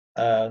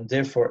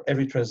 Therefore,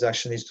 every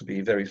transaction needs to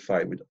be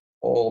verified with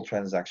all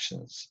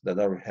transactions that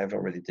have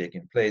already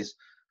taken place,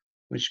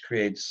 which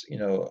creates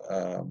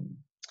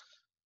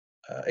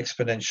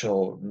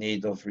exponential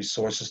need of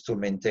resources to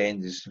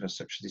maintain this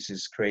infrastructure. This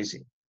is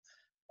crazy.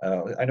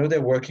 I know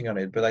they're working on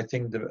it, but I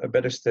think a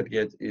better step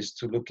yet is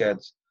to look at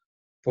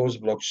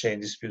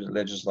post-blockchain distributed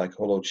ledgers like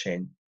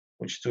Holochain,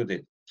 which do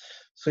it.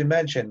 So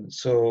imagine,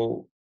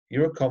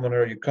 you're a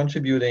commoner, you're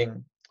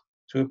contributing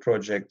to a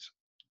project.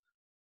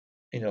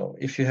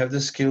 If you have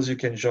the skills, you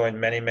can join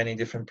many, many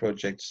different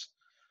projects.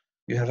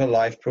 You have a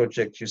live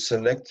project, you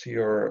select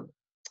your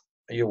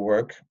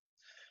work.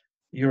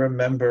 You're a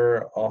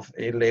member of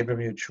a labor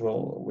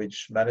mutual,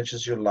 which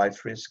manages your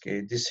life risk,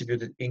 a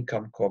distributed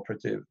income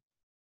cooperative.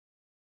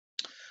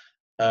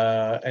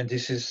 And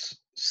this is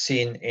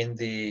seen in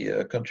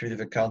the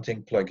contributive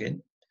accounting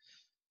plugin.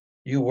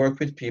 You work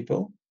with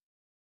people,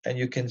 and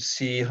you can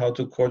see how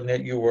to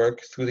coordinate your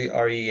work through the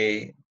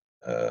REA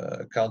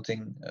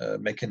accounting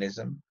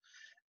mechanism.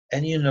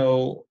 And you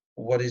know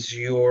what is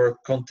your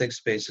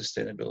context-based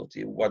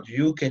sustainability, what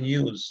you can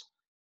use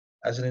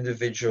as an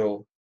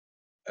individual,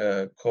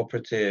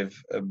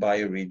 cooperative,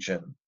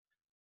 bioregion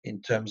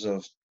in terms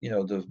of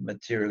the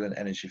material and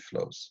energy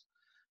flows.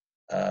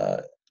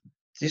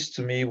 This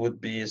to me would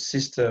be a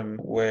system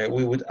where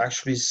we would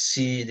actually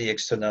see the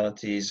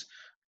externalities,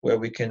 where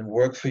we can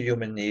work for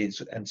human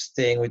needs and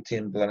staying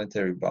within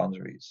planetary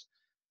boundaries.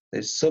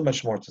 There's so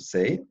much more to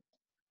say.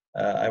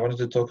 I wanted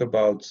to talk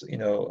about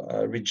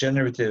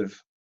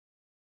regenerative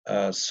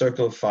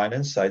circle of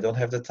finance. I don't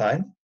have the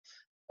time,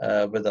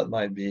 but that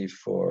might be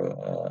for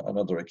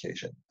another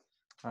occasion.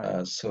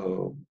 Right.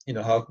 So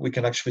how we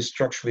can actually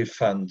structurally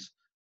fund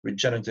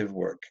regenerative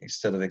work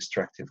instead of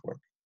extractive work.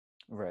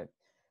 Right.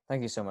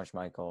 Thank you so much,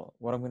 Michael.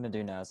 What I'm going to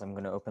do now is I'm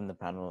going to open the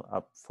panel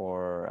up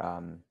for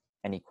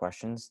any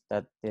questions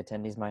that the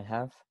attendees might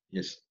have.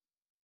 Yes.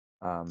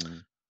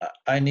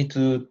 I need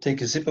to take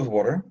a sip of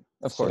water.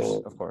 Of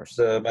course.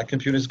 My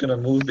computer is going to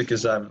move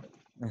because I'm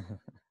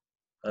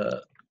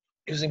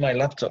using my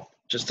laptop.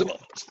 Just a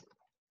moment.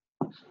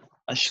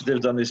 I should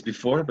have done this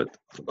before, but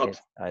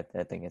forgot. I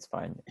think it's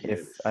fine.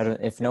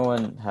 If no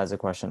one has a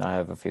question, I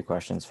have a few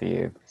questions for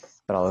you,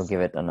 but I'll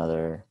give it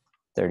another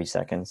 30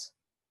 seconds.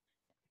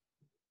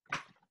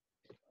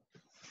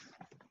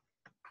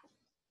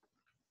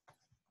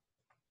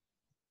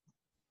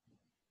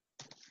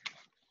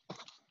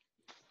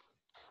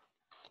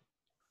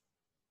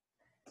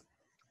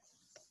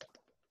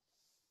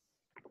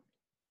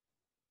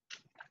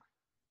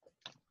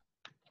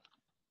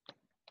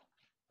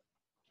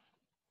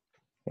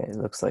 It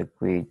looks like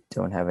we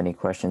don't have any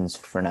questions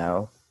for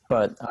now,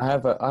 but I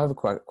have a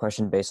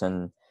question based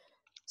on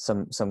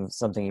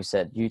something you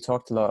said. You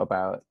talked a lot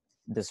about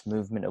this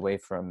movement away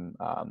from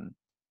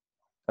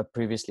a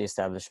previously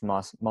established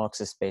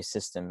Marxist-based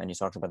system, and you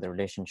talked about the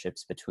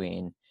relationships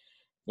between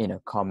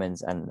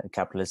commons and a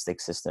capitalistic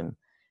system.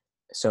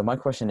 So my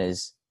question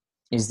is,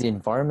 is the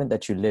environment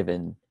that you live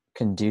in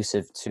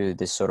conducive to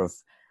this sort of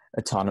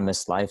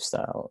autonomous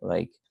lifestyle?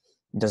 Like,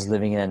 does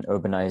living in an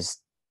urbanized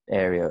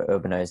area,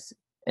 urbanized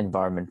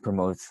environment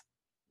promote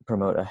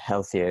a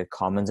healthier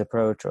commons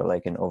approach, or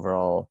like an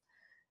overall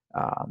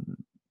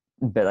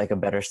like a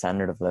better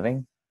standard of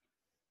living?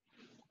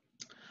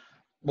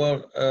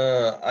 Well,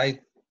 I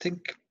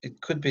think it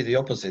could be the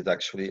opposite,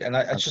 actually. And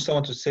I just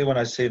want to say, when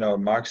I say,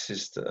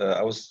 Marxist,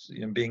 I was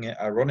being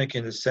ironic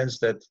in the sense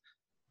that,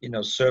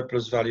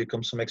 surplus value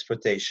comes from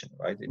exploitation,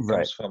 right? It Right.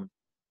 comes from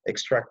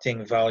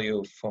extracting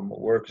value from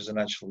workers and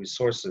natural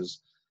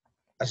resources,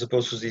 as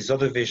opposed to this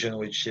other vision,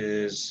 which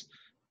is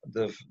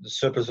the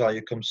surplus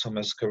value comes from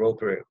us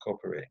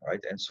cooperating,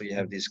 right? And so you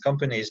have these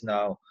companies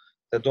now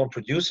that don't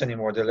produce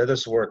anymore. They let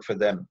us work for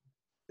them.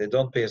 They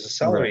don't pay us a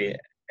salary, Right.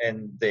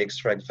 and they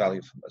extract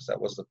value from us.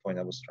 That was the point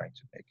I was trying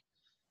to make.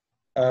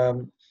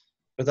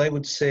 But I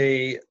would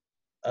say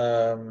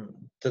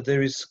that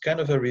there is kind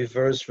of a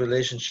reverse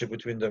relationship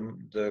between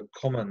the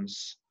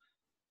commons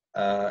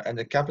and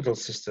the capital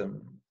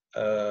system,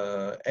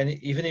 and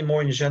even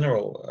more in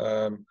general.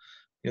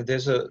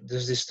 There's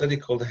this study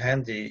called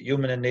HANDY,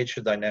 Human and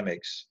Nature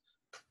Dynamics,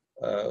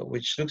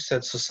 which looks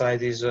at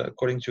societies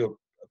according to a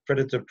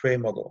predator-prey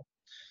model.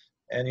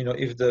 And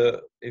if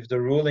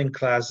the ruling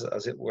class,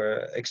 as it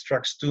were,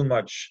 extracts too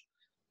much,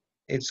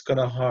 it's going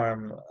to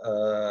harm.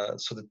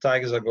 So the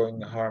tigers are going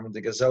to harm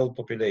the gazelle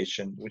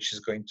population, which is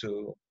going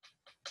to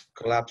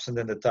collapse, and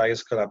then the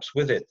tigers collapse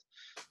with it.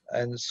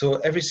 And so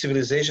every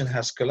civilization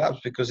has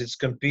collapsed because it's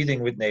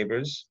competing with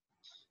neighbors.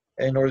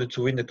 In order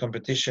to win the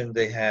competition,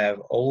 they have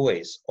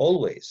always,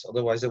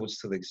 otherwise they would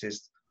still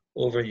exist,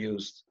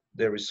 overused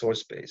their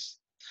resource base.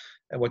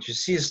 And what you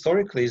see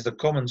historically is the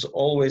commons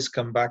always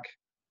come back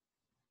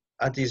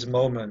at these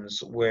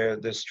moments where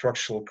there's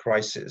structural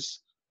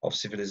crisis of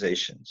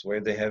civilizations, where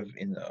they've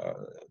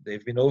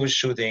been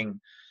overshooting,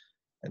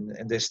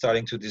 and they're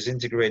starting to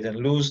disintegrate and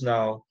lose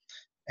now,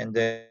 and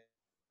then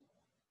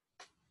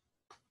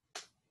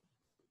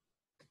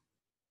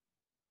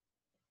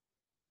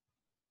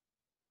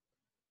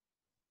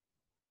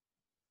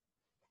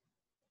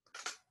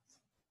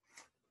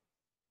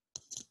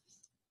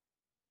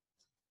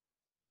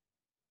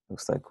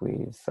Looks like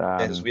we've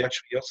we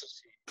actually also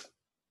see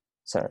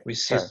sorry. a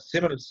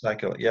similar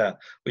cycle,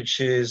 which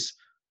is,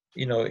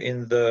 so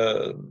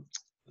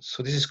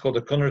this is called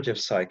a convergent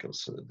cycle.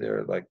 So there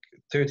are like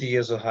 30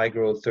 years of high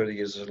growth, 30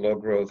 years of low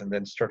growth, and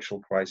then structural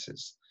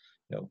crisis,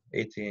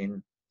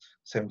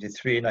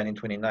 1873,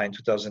 1929,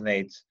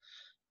 2008,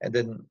 and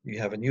then you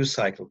have a new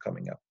cycle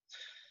coming up.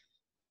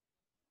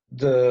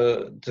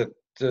 The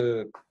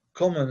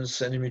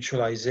commons and the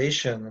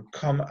mutualization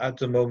come at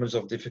the moments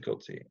of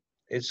difficulty.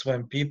 It's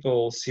when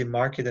people see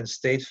market and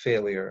state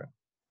failure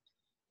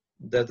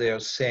that they are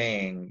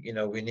saying,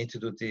 we need to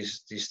do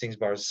these things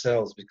by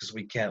ourselves because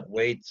we can't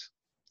wait,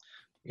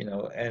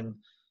 and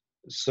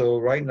so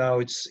right now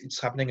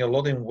it's happening a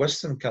lot in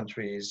Western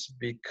countries,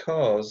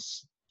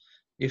 because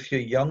if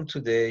you're young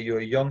today,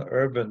 you're a young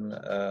urban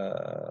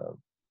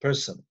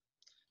person.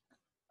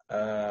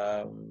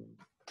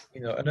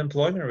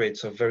 Unemployment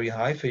rates are very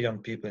high for young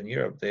people in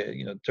Europe. They're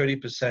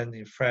 30%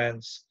 in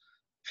France,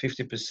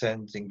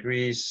 50% in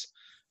Greece.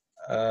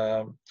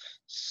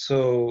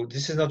 So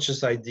this is not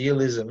just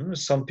idealism.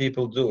 Some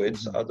people do it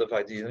out of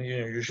idealism.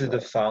 Usually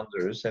the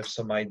founders have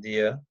some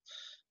idea,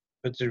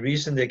 but the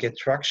reason they get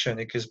traction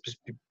is because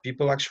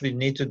people actually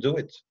need to do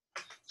it.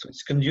 So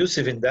it's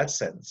conducive in that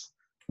sense.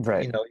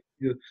 Right.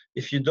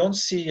 If you don't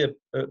see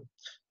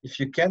if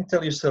you can't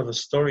tell yourself a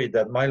story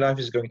that my life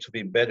is going to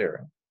be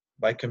better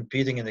by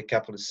competing in the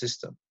capitalist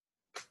system,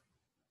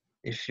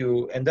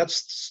 and that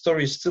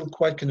story is still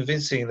quite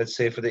convincing, let's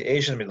say, for the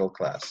Asian middle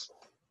class,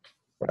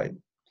 right?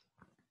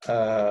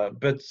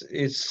 But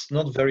it's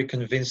not very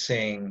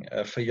convincing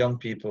for young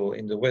people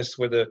in the West,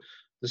 where the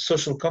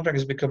social contract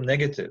has become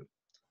negative.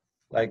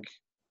 Like,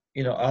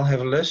 I'll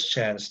have less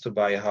chance to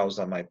buy a house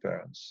than my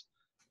parents.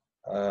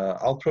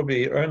 I'll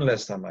probably earn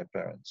less than my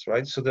parents,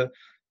 right? So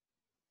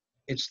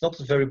it's not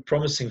a very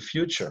promising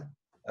future,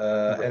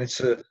 and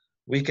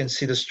we can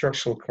see the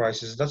structural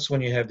crisis. That's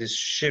when you have this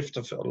shift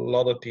of a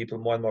lot of people,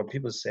 more and more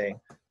people saying,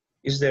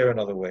 "Is there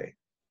another way?"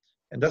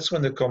 And that's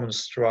when the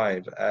commons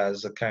thrive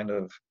as a kind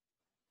of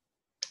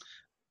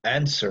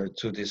answer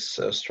to this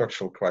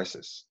structural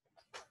crisis.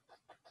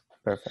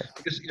 Perfect.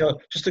 Because,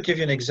 just to give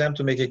you an example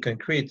to make it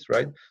concrete,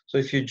 right? So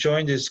if you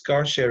join this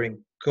car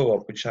sharing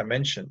co-op, which I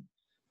mentioned,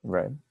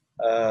 right,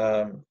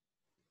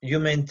 you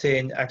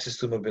maintain access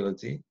to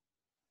mobility.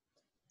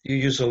 You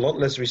use a lot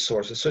less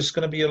resources, so it's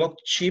going to be a lot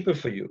cheaper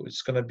for you.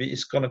 It's going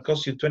to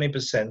cost you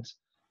 20%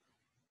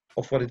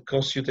 of what it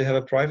costs you to have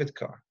a private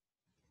car,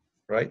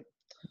 right?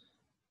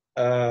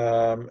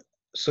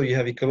 So you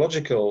have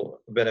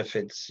ecological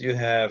benefits, you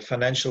have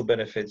financial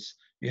benefits,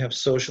 you have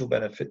social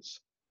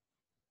benefits.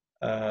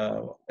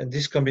 And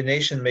this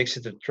combination makes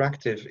it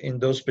attractive in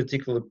those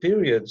particular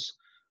periods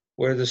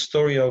where the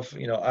story of,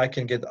 I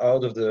can get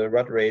out of the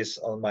rat race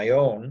on my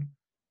own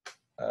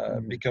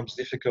becomes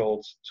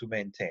difficult to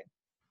maintain.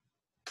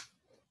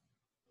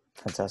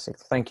 Fantastic.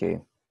 Thank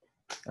you.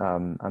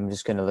 I'm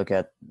just going to look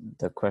at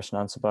the question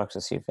answer box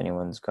to see if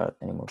anyone's got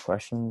any more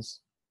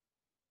questions.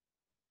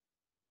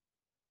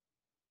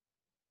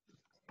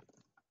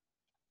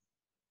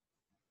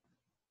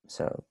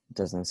 So it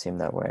doesn't seem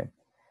that way.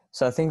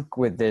 So I think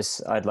with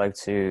this, I'd like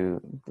to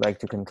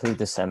conclude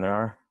the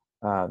seminar,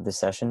 this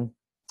session.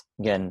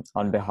 Again,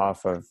 on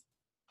behalf of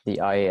the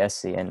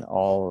IASC and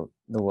all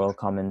the World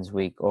Commons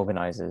Week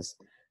organizers,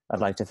 I'd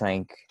like to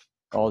thank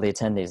all the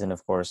attendees and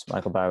of course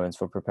Michael Bauwens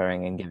for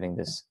preparing and giving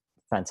this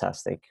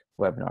fantastic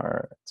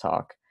webinar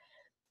talk.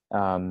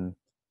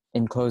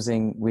 In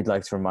closing, we'd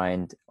like to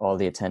remind all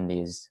the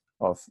attendees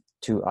of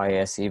 2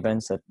 IASC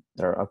events that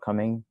are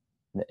upcoming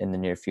in the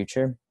near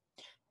future.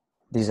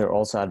 These are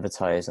also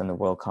advertised on the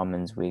World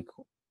Commons Week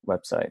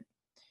website.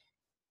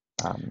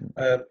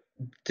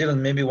 Dylan,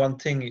 maybe one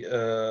thing,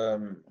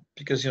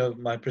 because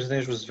my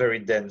presentation was very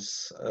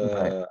dense.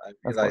 Right. I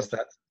realized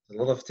that a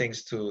lot of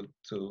things to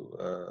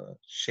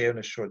share in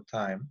a short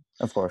time.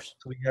 Of course.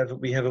 So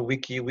we have a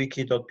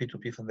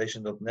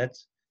wiki.p2pfoundation.net,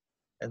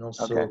 and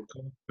also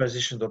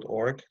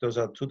transition.org. Those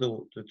are the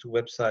two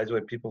websites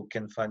where people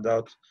can find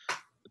out the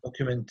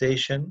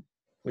documentation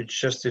which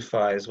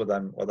justifies what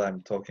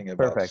I'm talking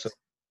about. Perfect. So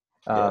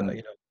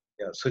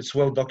so it's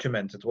well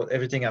documented.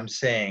 Everything I'm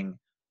saying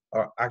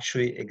are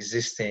actually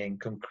existing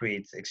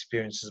concrete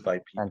experiences by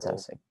people.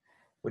 Fantastic.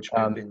 Which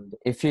we've been.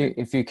 If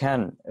you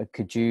can,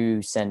 could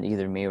you send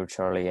either me or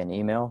Charlie an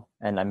email,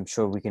 and I'm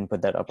sure we can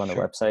put that up on the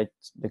website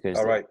because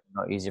it's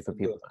not easier for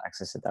people to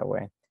access it that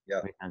way.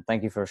 Yeah. And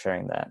thank you for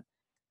sharing that.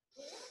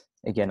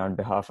 Again, on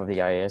behalf of the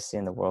IASC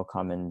and the World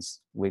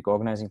Commons Week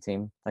organizing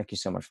team, thank you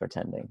so much for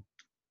attending.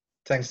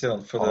 Thanks,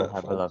 Dylan,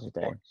 have a lovely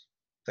day.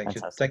 Thank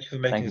Fantastic. you. Thank you for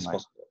making this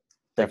possible.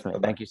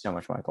 Definitely. Thank you so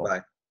much, Michael.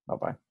 Bye.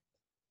 Bye-bye.